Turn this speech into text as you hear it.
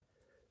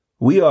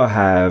We all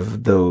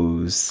have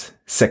those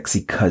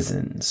sexy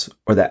cousins,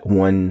 or that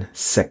one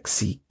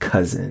sexy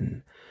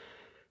cousin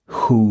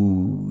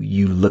who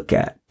you look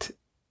at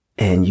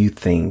and you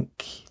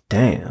think,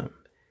 damn,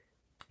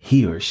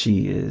 he or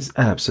she is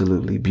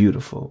absolutely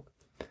beautiful.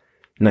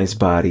 Nice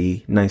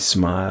body, nice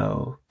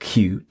smile,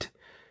 cute.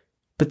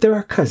 But there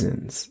are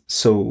cousins,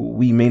 so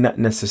we may not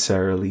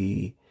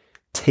necessarily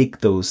take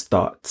those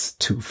thoughts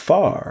too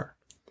far,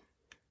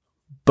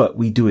 but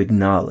we do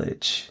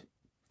acknowledge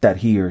that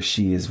he or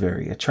she is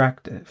very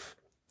attractive.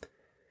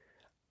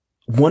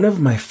 One of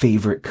my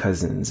favorite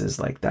cousins is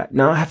like that.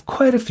 Now, I have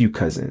quite a few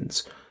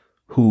cousins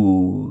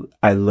who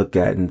I look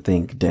at and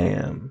think,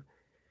 damn,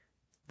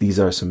 these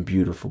are some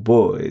beautiful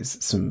boys,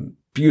 some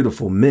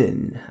beautiful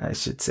men, I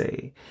should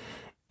say.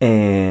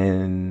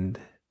 And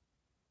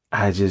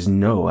I just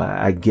know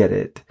I get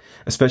it.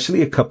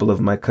 Especially a couple of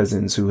my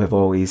cousins who have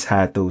always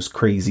had those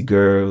crazy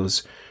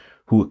girls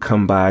who would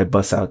come by,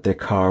 bust out their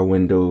car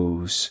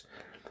windows,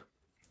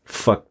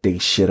 fuck they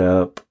shit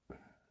up,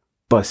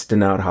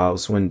 busting out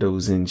house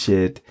windows and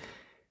shit.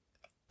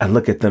 I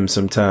look at them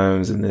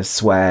sometimes and their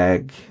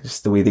swag,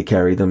 just the way they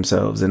carry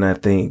themselves, and I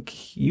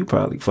think, you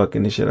probably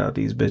fucking the shit out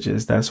these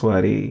bitches. That's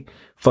why they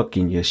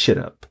fucking your shit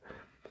up.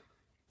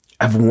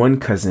 I have one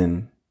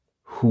cousin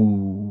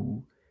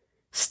who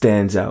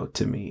stands out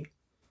to me.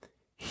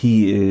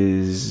 He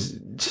is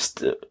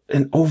just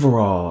an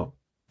overall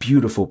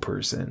beautiful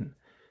person.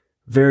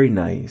 Very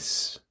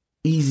nice,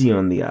 easy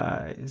on the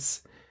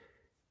eyes.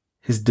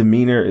 His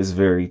demeanor is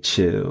very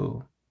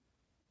chill,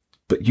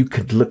 but you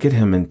could look at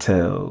him and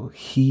tell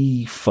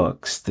he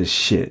fucks the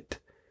shit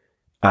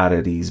out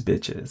of these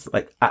bitches.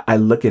 Like, I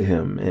look at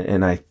him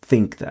and I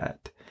think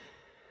that.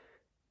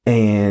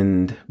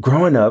 And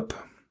growing up,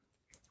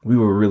 we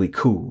were really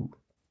cool.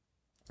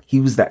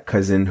 He was that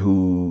cousin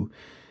who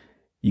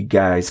you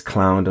guys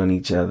clowned on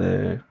each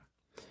other.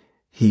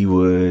 He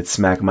would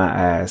smack my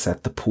ass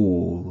at the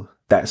pool,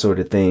 that sort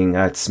of thing.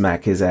 I'd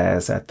smack his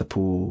ass at the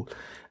pool.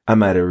 I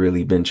might have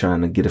really been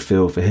trying to get a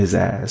feel for his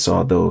ass,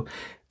 although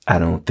I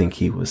don't think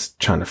he was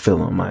trying to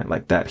feel on mine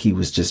like that. He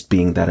was just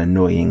being that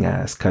annoying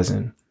ass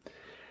cousin.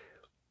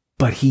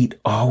 But he'd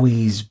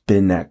always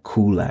been that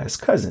cool ass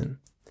cousin.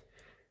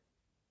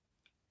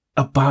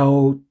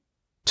 About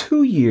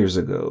 2 years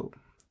ago,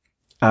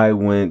 I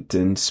went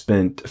and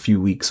spent a few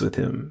weeks with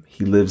him.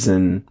 He lives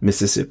in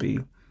Mississippi.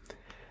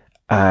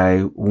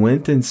 I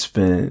went and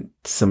spent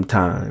some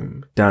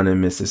time down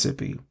in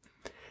Mississippi.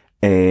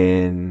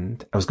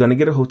 And I was going to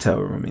get a hotel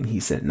room. And he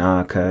said,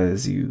 nah,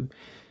 cuz you're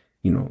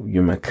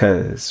my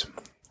cuz.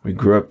 We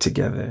grew up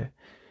together.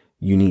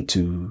 You need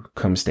to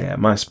come stay at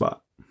my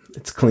spot.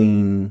 It's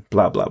clean,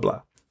 blah, blah,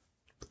 blah.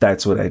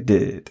 That's what I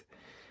did.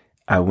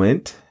 I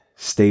went,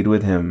 stayed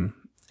with him,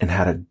 and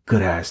had a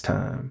good ass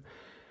time.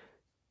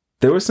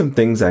 There were some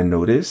things I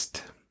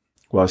noticed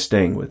while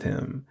staying with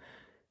him.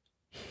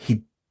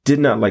 He did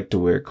not like to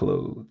wear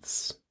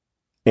clothes.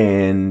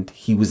 And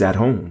he was at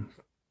home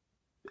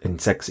and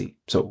sexy,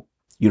 so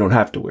you don't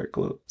have to wear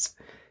clothes.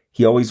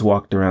 He always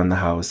walked around the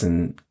house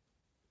in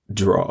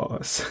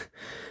drawers,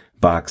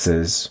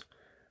 boxers,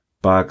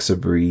 boxer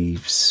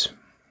briefs,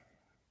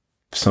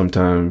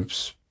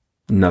 sometimes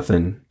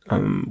nothing.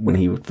 When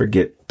he would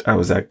forget I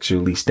was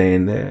actually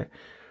staying there,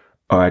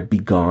 or I'd be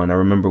gone. I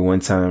remember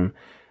one time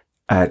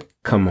I'd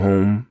come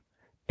home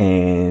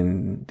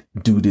and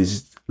do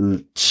this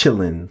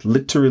chilling,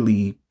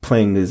 literally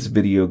playing this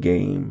video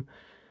game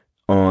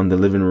on the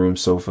living room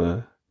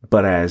sofa,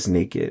 butt ass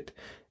naked.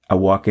 I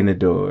walk in the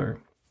door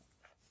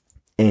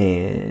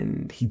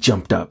and he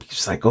jumped up. He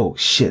was like, oh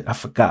shit, I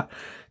forgot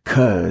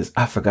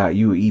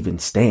you were even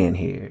staying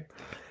here.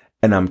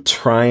 And I'm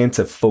trying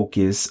to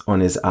focus on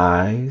his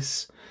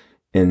eyes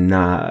and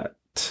not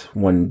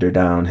wander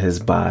down his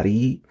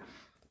body,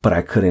 but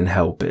I couldn't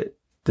help it.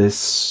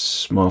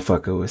 This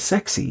motherfucker was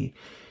sexy.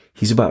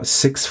 He's about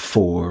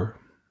 6'4",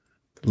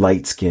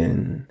 light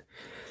skin.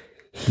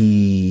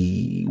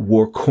 He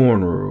wore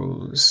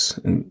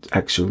cornrows, and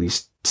actually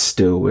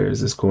still wears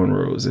his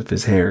cornrows if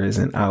his hair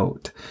isn't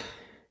out.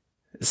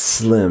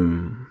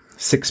 Slim,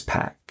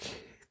 6-pack,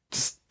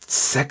 just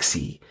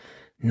sexy,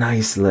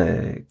 nice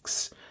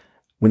legs.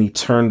 When he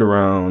turned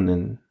around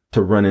and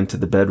to run into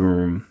the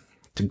bedroom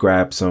to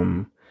grab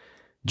some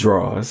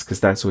drawers, because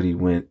that's what he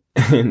went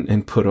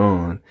and put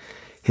on,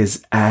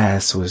 his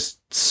ass was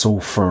so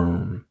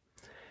firm.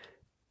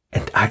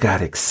 And I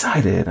got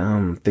excited.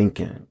 I'm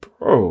thinking,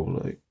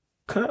 bro, like,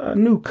 I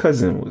knew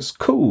cousin was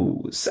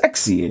cool, was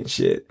sexy and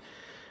shit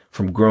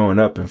from growing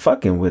up and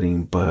fucking with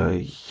him.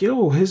 But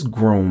yo, his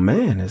grown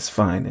man is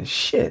fine as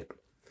shit.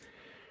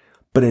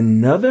 But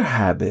another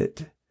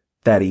habit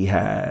that he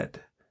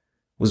had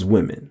was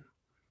women.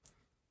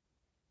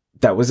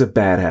 That was a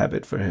bad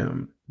habit for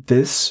him.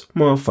 This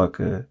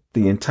motherfucker,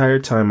 the entire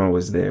time I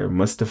was there,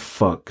 must have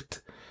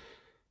fucked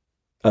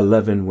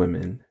 11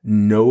 women.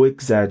 No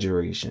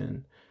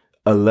exaggeration.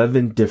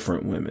 11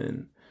 different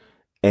women.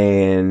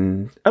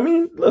 And I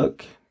mean,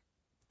 look,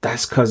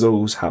 that's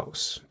Cuzzo's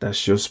house.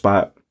 That's your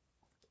spot.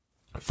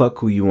 Fuck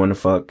who you want to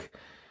fuck.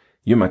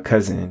 You're my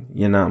cousin.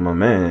 You're not my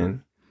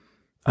man.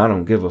 I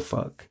don't give a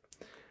fuck.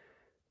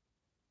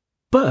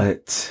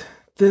 But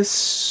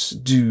this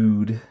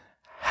dude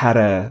had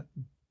a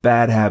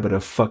bad habit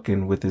of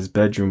fucking with his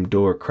bedroom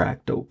door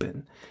cracked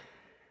open.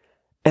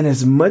 And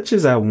as much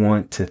as I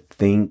want to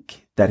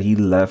think that he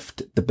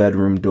left the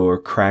bedroom door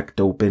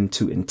cracked open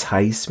to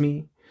entice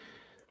me,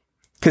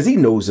 because he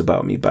knows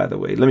about me, by the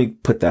way. Let me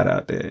put that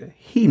out there.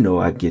 He know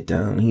I get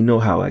down. He know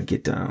how I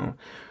get down.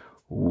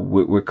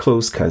 We're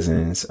close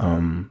cousins.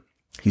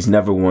 He's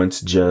never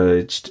once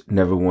judged,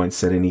 never once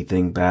said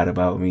anything bad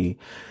about me.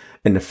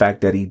 And the fact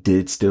that he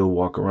did still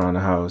walk around the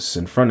house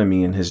in front of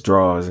me in his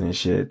drawers and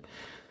shit,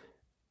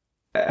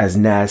 as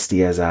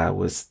nasty as I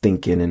was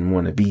thinking and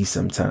want to be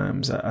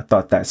sometimes, I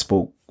thought that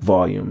spoke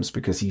volumes,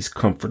 because he's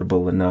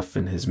comfortable enough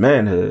in his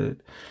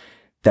manhood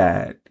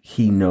that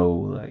he know,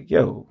 like,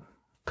 yo,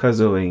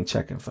 Cuzzo ain't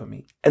checking for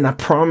me. And I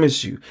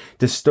promise you,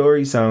 the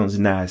story sounds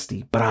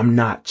nasty, but I'm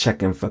not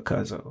checking for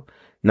Cuzzo.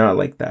 Not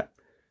like that.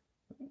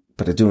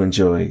 But I do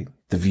enjoy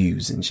the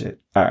views and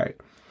shit. All right.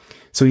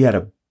 So he had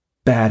a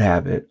bad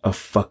habit of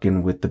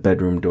fucking with the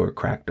bedroom door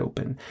cracked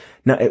open.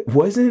 Now, it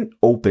wasn't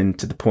open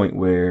to the point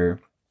where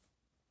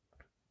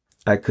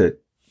I could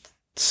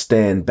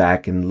stand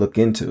back and look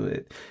into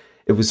it.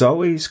 It was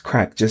always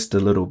cracked just a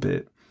little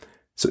bit.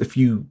 So if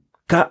you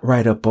got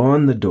right up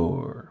on the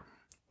door,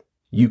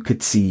 you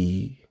could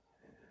see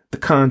the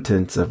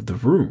contents of the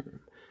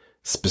room,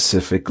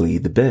 specifically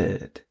the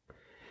bed.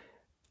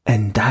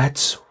 And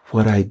that's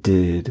what I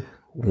did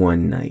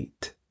one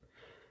night.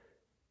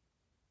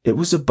 It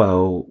was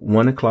about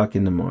 1:00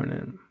 in the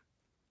morning.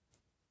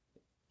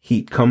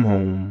 He'd come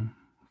home,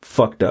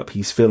 fucked up.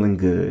 He's feeling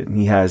good. And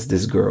he has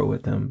this girl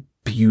with him.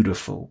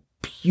 Beautiful,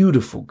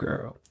 beautiful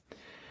girl.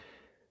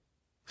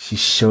 She's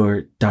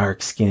short,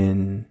 dark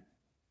skin,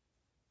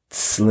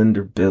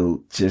 slender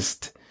built.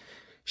 Just,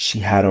 she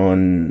had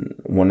on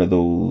one of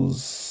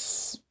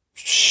those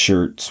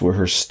shirts where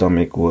her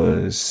stomach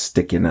was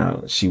sticking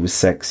out. She was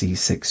sexy,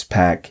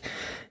 6-pack,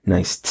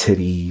 nice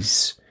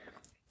titties.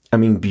 I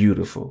mean,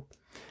 beautiful.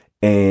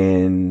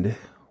 And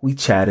we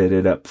chatted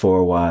it up for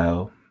a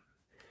while.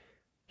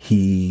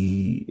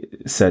 He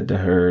said to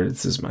her,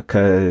 this is my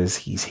cuz.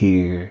 He's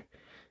here,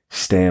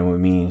 staying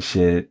with me and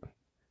shit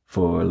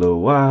for a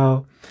little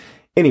while.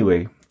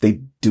 Anyway,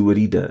 they do what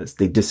he does.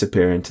 They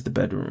disappear into the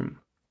bedroom.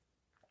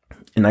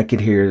 And I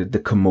could hear the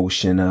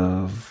commotion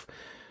of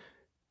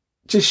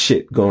just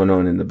shit going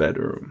on in the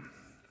bedroom,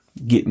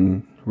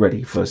 getting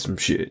ready for some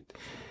shit.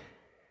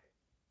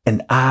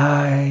 And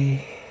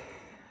I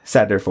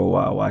sat there for a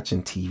while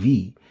watching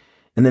TV,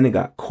 and then it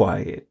got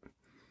quiet.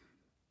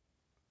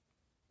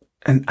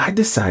 And I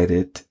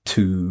decided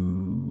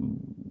to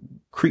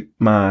creep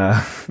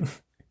my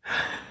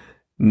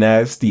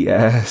nasty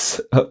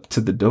ass up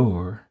to the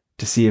door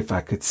to see if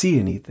I could see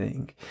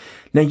anything.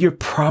 Now, you're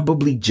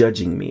probably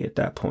judging me at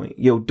that point.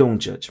 Yo, don't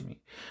judge me.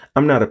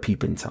 I'm not a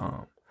peeping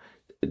Tom.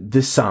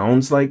 This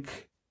sounds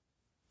like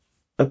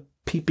a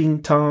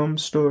peeping Tom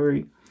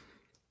story.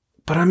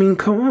 But I mean,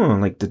 come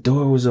on. Like, the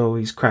door was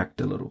always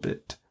cracked a little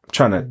bit. I'm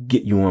trying to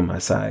get you on my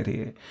side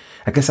here.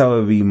 I guess I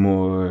would be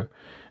more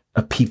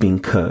a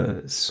Peepin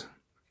Cuz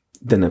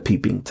than a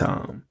peeping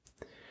Tom.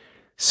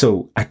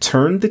 So I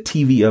turned the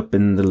TV up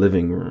in the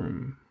living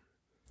room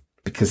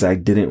because I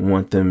didn't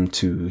want them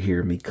to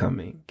hear me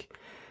coming.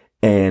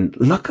 And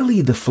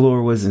luckily the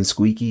floor wasn't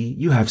squeaky.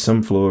 You have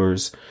some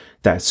floors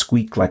that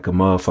squeak like a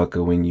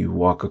motherfucker when you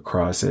walk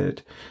across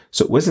it.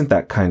 So it wasn't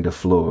that kind of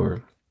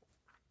floor.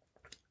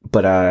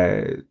 But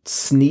I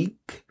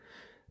sneak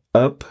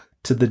up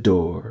to the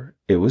door.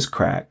 It was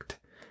cracked.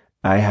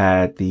 I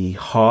had the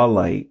hall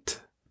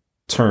light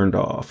turned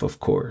off, of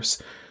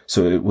course.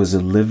 So it was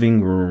a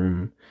living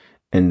room.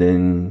 And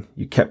then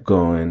you kept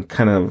going,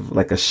 kind of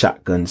like a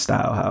shotgun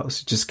style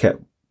house. You just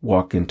kept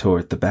walking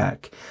toward the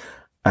back.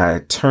 I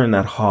turned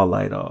that hall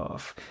light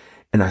off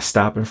and I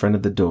stop in front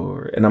of the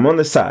door, and I'm on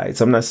the side.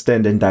 So I'm not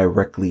standing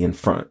directly in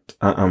front.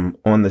 I'm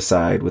on the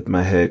side with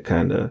my head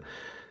kind of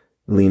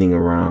leaning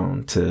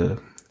around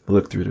to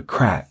look through the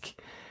crack.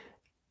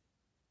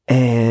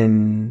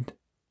 And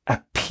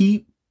I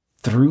peep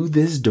through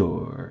this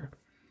door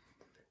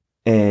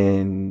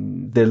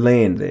and they're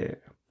laying there.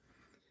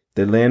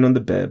 They're laying on the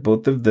bed.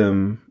 Both of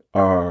them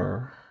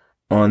are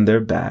on their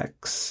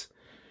backs.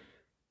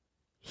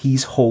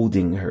 He's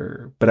holding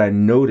her, but I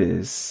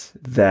notice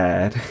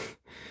that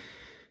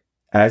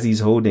as he's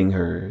holding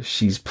her,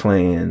 she's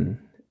playing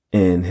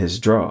in his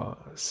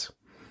drawers.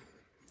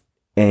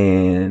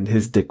 And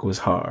his dick was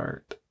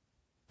hard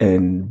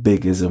and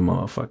big as a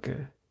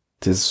motherfucker.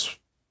 Just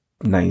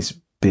nice,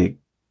 big,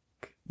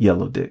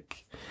 yellow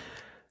dick.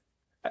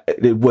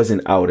 It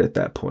wasn't out at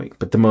that point,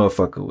 but the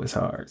motherfucker was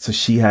hard. So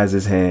she has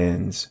his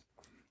hands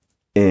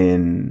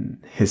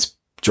in his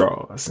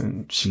drawers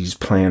and she's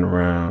playing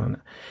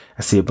around.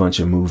 I see a bunch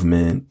of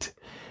movement.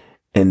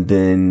 And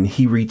then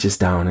he reaches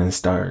down and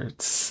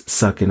starts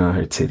sucking on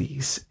her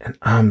titties. And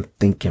I'm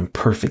thinking,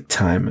 perfect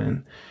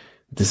timing.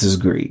 This is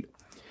great.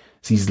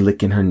 So he's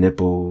licking her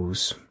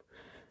nipples,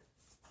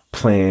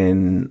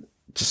 playing,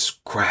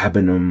 just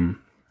grabbing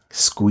them.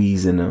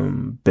 squeezing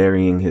him,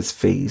 burying his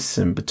face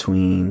in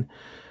between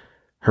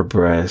her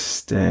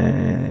breast,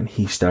 and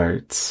he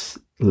starts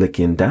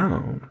licking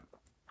down.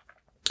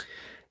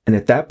 And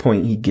at that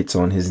point, he gets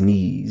on his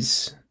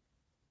knees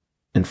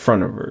in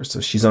front of her. So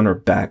she's on her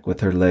back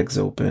with her legs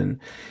open.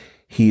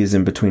 He is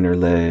in between her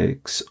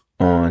legs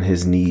on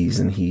his knees,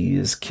 and he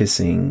is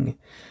kissing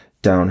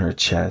down her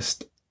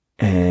chest.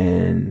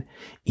 And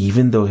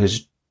even though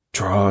his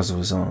drawers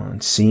was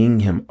on, seeing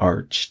him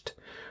arched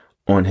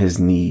on his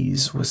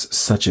knees was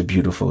such a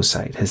beautiful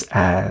sight. His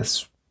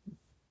ass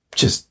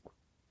just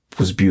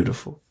was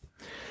beautiful.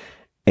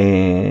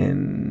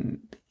 And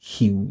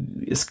he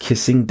is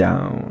kissing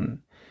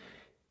down.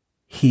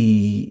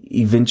 He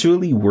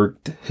eventually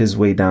worked his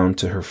way down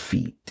to her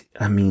feet.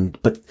 I mean,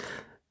 but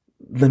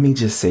let me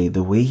just say,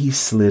 the way he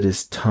slid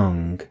his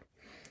tongue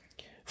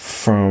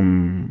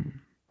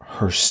from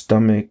her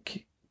stomach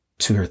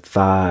to her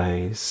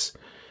thighs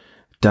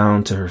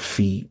down to her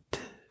feet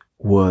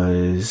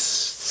was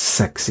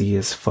sexy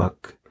as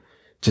fuck.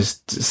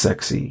 Just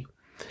sexy.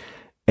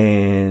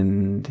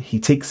 And he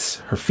takes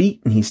her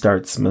feet and he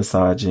starts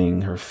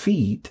massaging her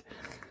feet,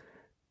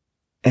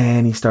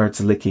 and he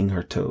starts licking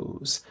her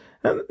toes.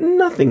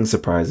 Nothing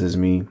surprises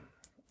me.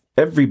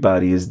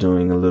 Everybody is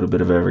doing a little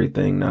bit of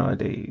everything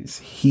nowadays.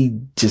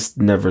 He just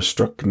never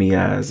struck me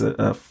as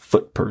a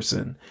foot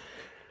person.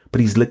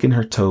 But he's licking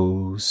her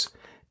toes,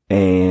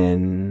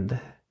 and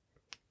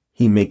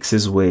he makes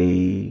his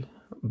way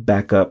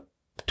back up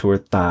to her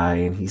thigh,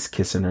 and he's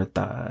kissing her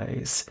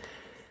thighs.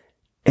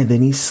 And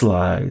then he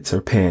slides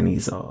her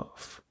panties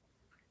off.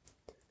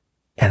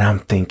 And I'm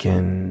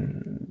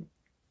thinking,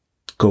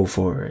 go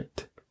for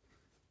it.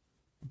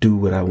 Do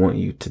what I want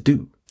you to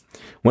do.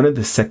 One of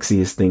the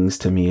sexiest things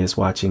to me is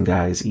watching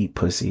guys eat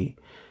pussy.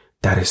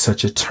 That is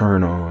such a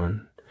turn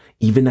on.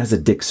 Even as a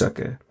dick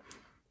sucker,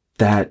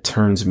 that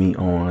turns me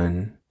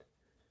on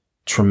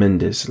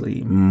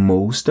tremendously.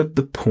 Most of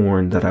the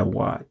porn that I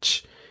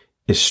watch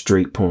is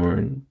straight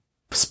porn,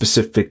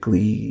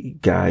 specifically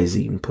guys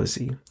eating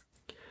pussy.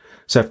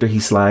 So after he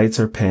slides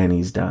her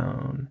panties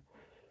down,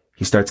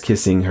 he starts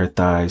kissing her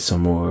thighs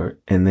some more,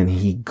 and then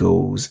he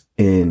goes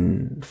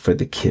in for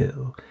the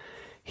kill.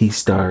 He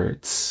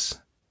starts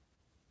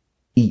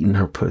eating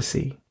her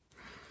pussy.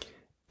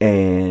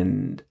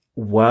 And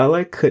while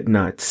I could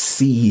not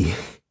see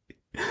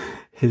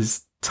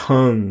his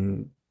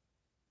tongue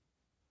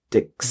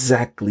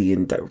exactly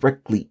and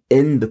directly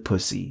in the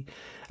pussy,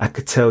 I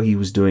could tell he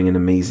was doing an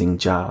amazing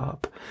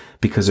job,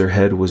 because her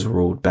head was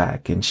rolled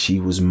back and she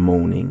was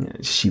moaning.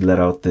 She let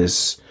out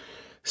this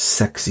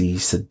sexy,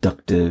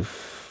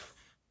 seductive,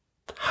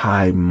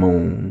 high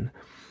moan.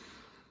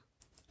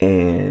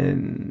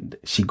 And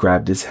she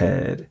grabbed his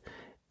head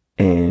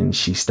and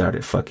she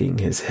started fucking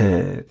his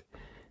head.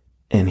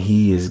 And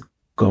he is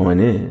going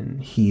in.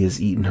 He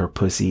is eating her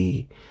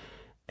pussy.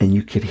 And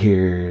you could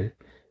hear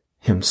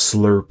him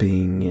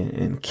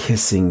slurping and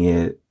kissing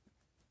it.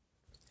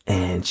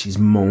 And she's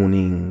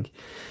moaning.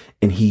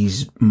 And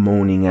he's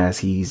moaning as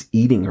he's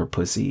eating her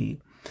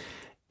pussy.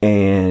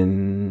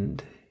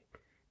 And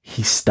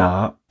he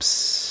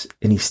stops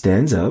and he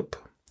stands up.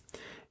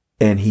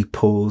 And he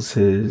pulls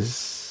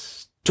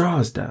his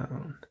drawers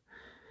down,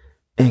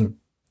 and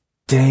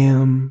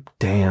damn,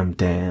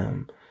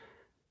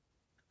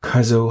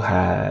 Cuzzo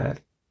had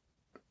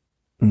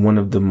one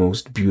of the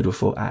most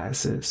beautiful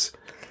asses.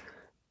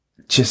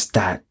 Just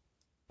that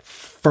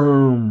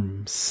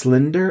firm,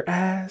 slender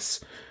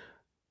ass,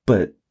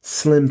 but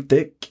slim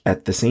thick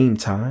at the same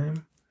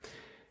time.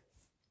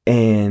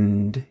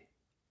 And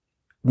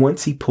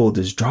once he pulled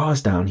his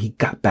drawers down, he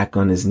got back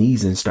on his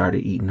knees and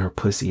started eating her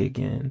pussy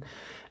again.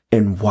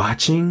 And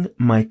watching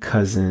my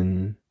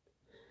cousin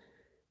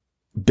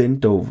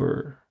bent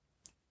over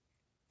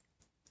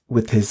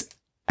with his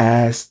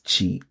ass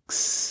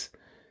cheeks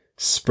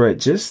spread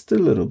just a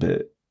little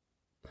bit,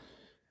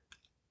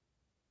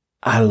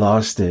 I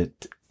lost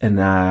it,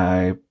 and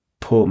I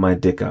pulled my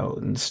dick out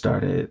and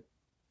started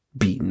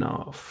beating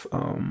off.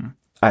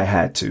 I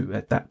had to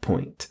at that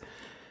point.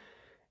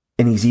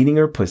 And he's eating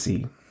her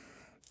pussy.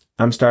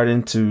 I'm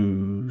starting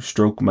to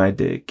stroke my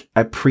dick.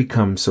 I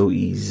pre-cum so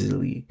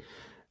easily.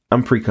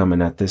 I'm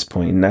pre-cumming at this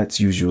point, and that's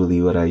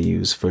usually what I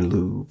use for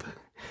lube.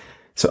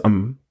 So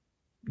I'm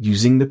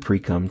using the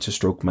pre-cum to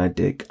stroke my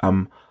dick.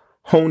 I'm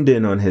honed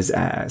in on his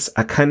ass.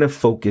 I kind of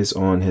focus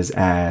on his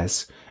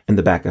ass and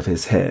the back of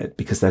his head,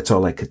 because that's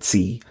all I could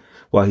see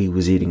while he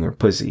was eating her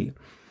pussy.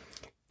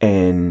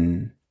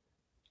 And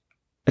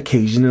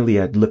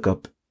occasionally I'd look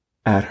up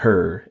at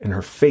her in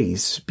her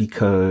face,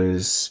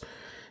 because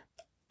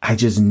I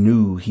just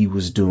knew he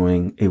was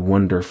doing a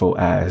wonderful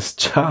ass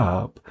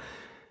job,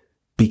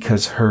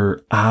 because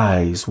her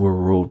eyes were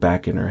rolled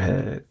back in her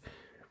head.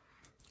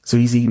 So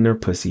he's eating her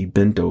pussy,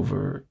 bent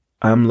over.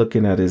 I'm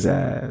looking at his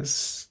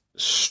ass,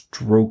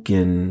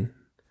 stroking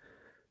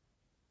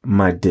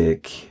my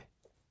dick.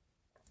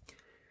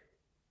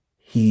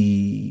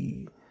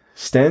 He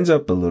stands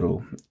up a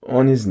little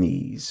on his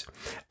knees.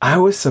 I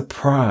was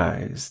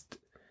surprised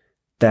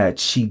that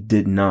she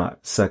did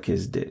not suck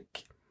his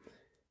dick.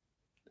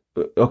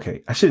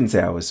 okay, I shouldn't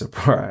say I was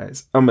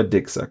surprised. I'm a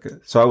dick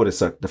sucker, so I would have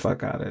sucked the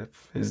fuck out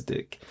of his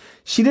dick.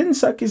 She didn't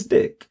suck his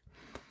dick.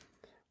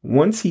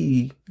 Once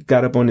he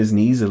got up on his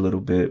knees a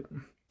little bit,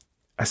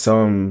 I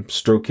saw him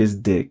stroke his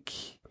dick,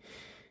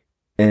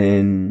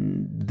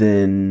 and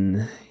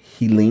then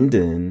he leaned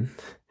in,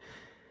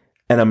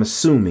 and I'm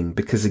assuming,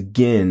 because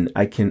again,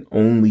 I can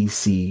only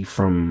see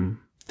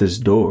from this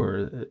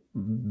door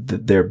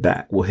their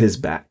back, well, his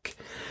back.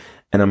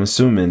 And I'm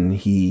assuming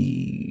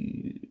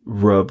he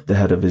rubbed the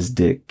head of his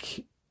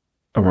dick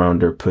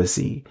around her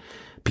pussy,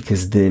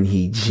 because then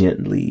he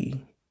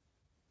gently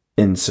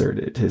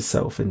inserted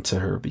himself into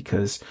her,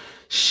 because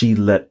she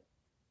let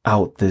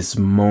out this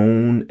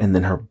moan and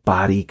then her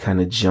body kind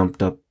of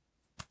jumped up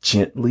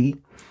gently,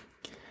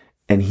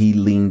 and he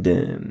leaned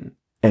in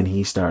and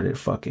he started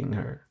fucking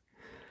her.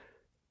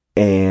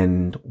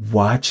 And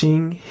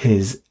watching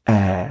his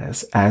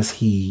ass as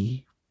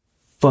he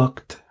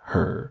fucked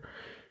her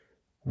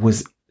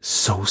was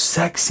so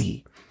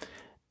sexy.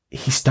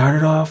 He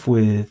started off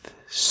with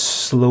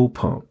slow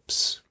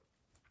pumps,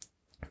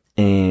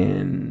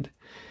 and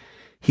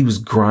he was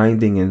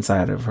grinding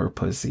inside of her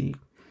pussy,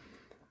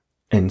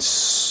 and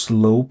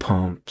slow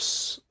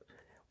pumps,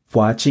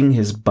 watching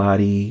his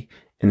body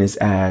and his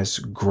ass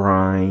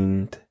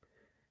grind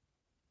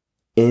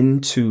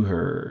into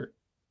her.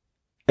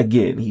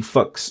 Again, he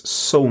fucks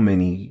so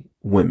many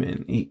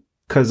women.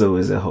 Cuzzo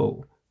is a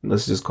hoe.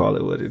 Let's just call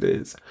it what it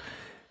is.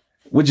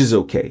 Which is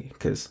okay,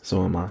 because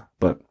so am I.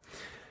 But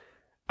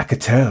I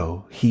could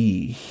tell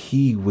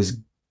he was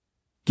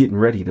getting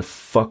ready to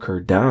fuck her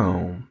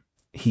down.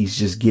 He's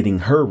just getting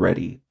her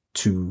ready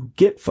to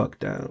get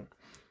fucked down.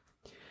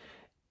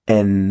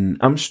 And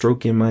I'm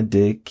stroking my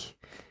dick,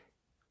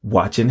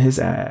 watching his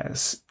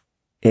ass,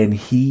 and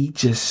he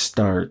just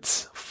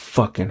starts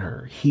fucking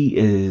her. He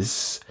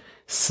is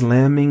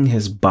slamming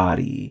his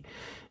body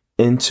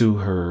into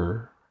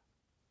her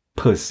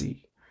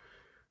pussy.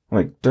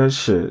 Like, that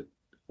shit.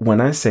 When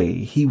I say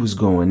he was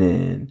going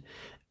in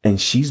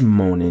and she's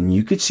moaning,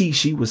 you could see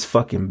she was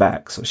fucking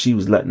back. So she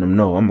was letting him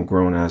know, I'm a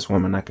grown ass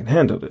woman. I can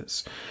handle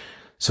this.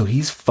 So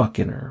he's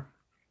fucking her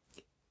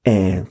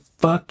and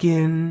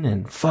fucking.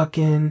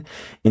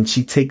 And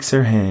she takes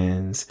her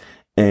hands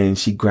and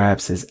she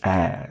grabs his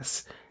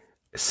ass.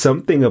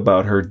 Something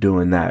about her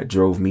doing that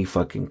drove me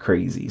fucking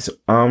crazy. So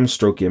I'm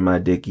stroking my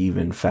dick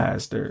even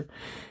faster,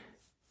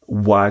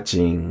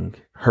 watching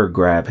her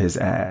grab his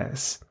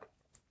ass.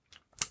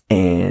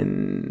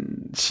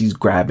 And she's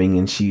grabbing,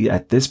 and she,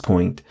 at this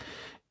point,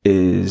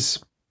 is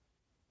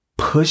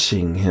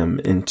pushing him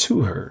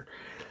into her.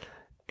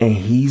 And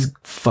he's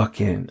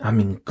fucking,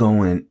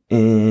 going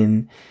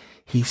in.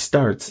 He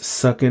starts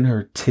sucking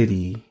her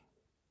titty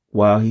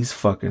while he's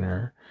fucking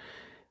her.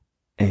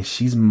 And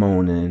she's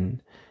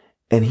moaning.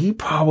 And he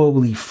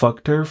probably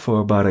fucked her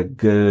for about a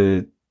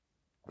good,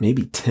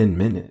 maybe 10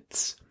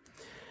 minutes.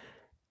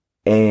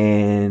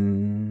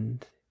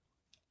 And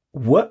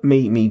what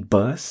made me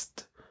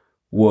bust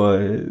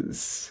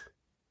was,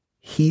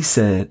 he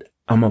said,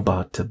 I'm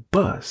about to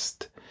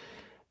bust.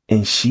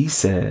 And she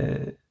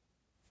said,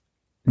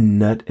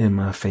 nut in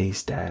my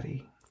face,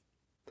 daddy.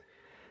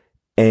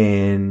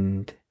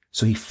 And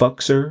so he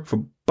fucks her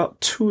for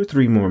about 2 or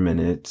 3 more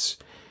minutes,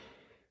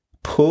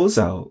 pulls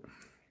out,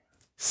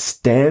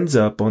 stands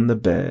up on the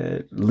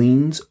bed,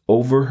 leans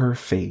over her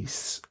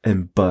face,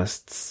 and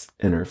busts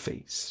in her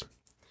face.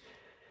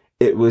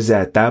 It was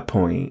at that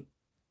point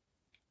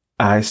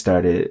I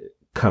started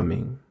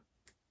coming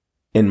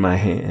in my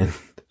hand,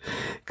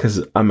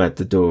 because I'm at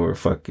the door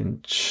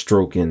fucking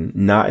stroking,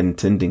 not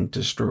intending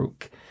to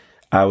stroke.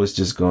 I was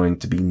just going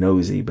to be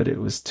nosy, but it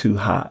was too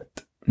hot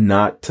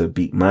not to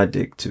beat my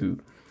dick to.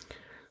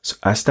 So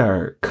I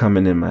started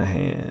coming in my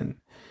hand,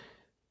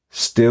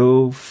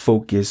 still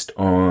focused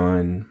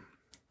on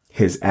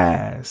his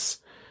ass,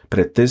 but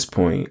at this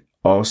point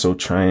also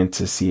trying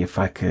to see if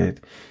I could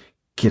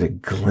get a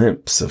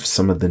glimpse of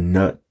some of the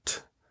nut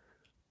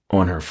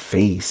on her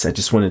face. I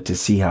just wanted to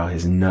see how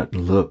his nut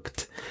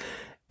looked.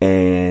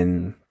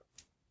 And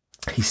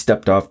he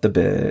stepped off the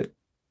bed,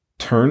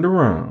 turned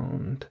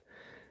around,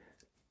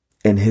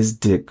 and his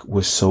dick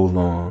was so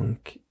long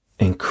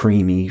and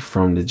creamy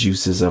from the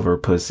juices of her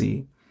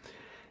pussy.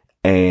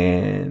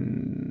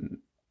 And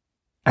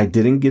I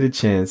didn't get a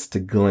chance to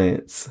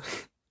glance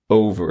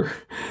over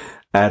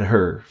at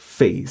her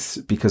face,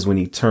 because when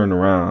he turned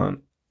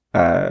around,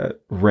 I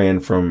ran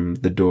from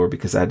the door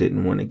because I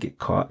didn't want to get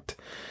caught.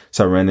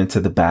 So I ran into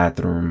the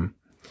bathroom,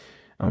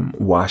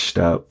 washed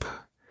up.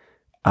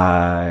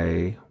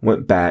 I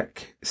went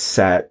back,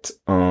 sat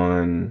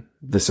on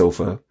the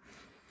sofa,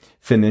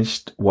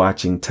 finished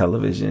watching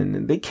television,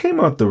 and they came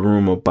out the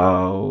room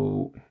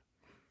about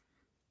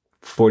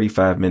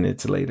 45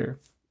 minutes later,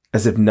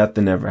 as if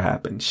nothing ever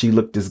happened. She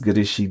looked as good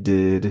as she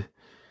did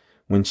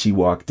when she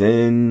walked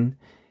in.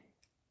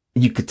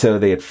 You could tell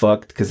they had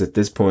fucked, because at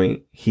this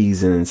point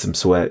he's in some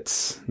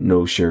sweats,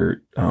 no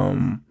shirt.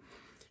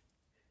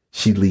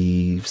 She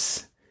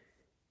leaves.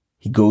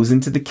 He goes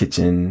into the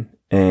kitchen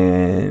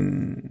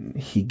and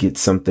he gets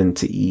something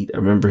to eat. I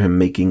remember him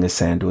making a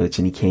sandwich,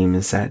 and he came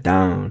and sat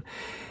down.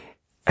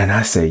 And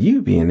I said,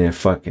 you be in there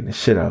fucking the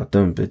shit out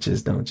them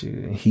bitches, don't you?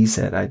 And he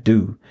said, I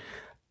do.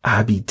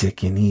 I be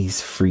dicking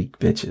these freak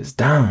bitches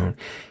down.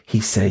 He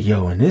said,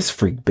 yo, and this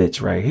freak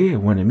bitch right here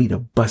wanted me to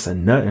bust a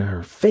nut in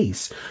her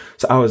face.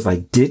 So I was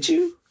like, did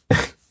you?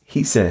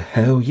 He said,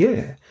 hell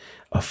yeah.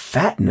 A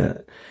fat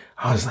nut.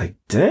 I was like,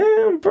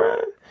 damn, bro,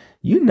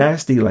 you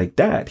nasty like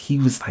that. He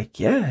was like,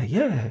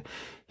 yeah.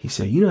 He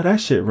said, you know,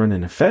 that shit run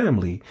in the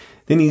family.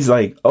 Then he's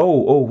like,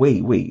 oh,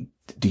 wait.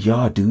 Do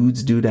y'all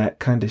dudes do that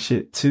kind of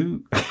shit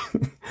too?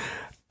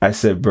 I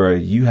said, bro,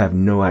 you have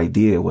no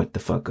idea what the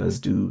fuck us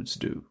dudes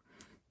do.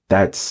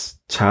 That's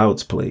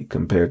child's play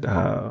compared to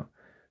how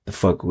the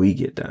fuck we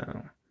get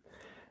down.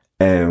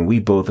 And we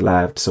both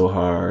laughed so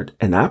hard.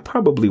 And I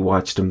probably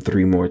watched him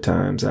 3 more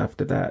times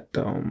after that,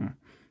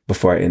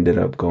 before I ended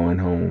up going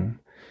home.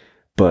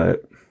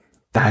 But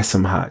that's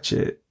some hot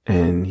shit.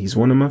 And he's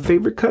one of my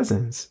favorite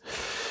cousins.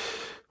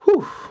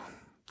 Whew.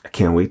 I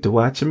can't wait to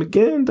watch him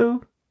again,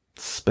 though.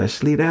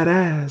 Especially that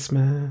ass,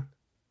 man.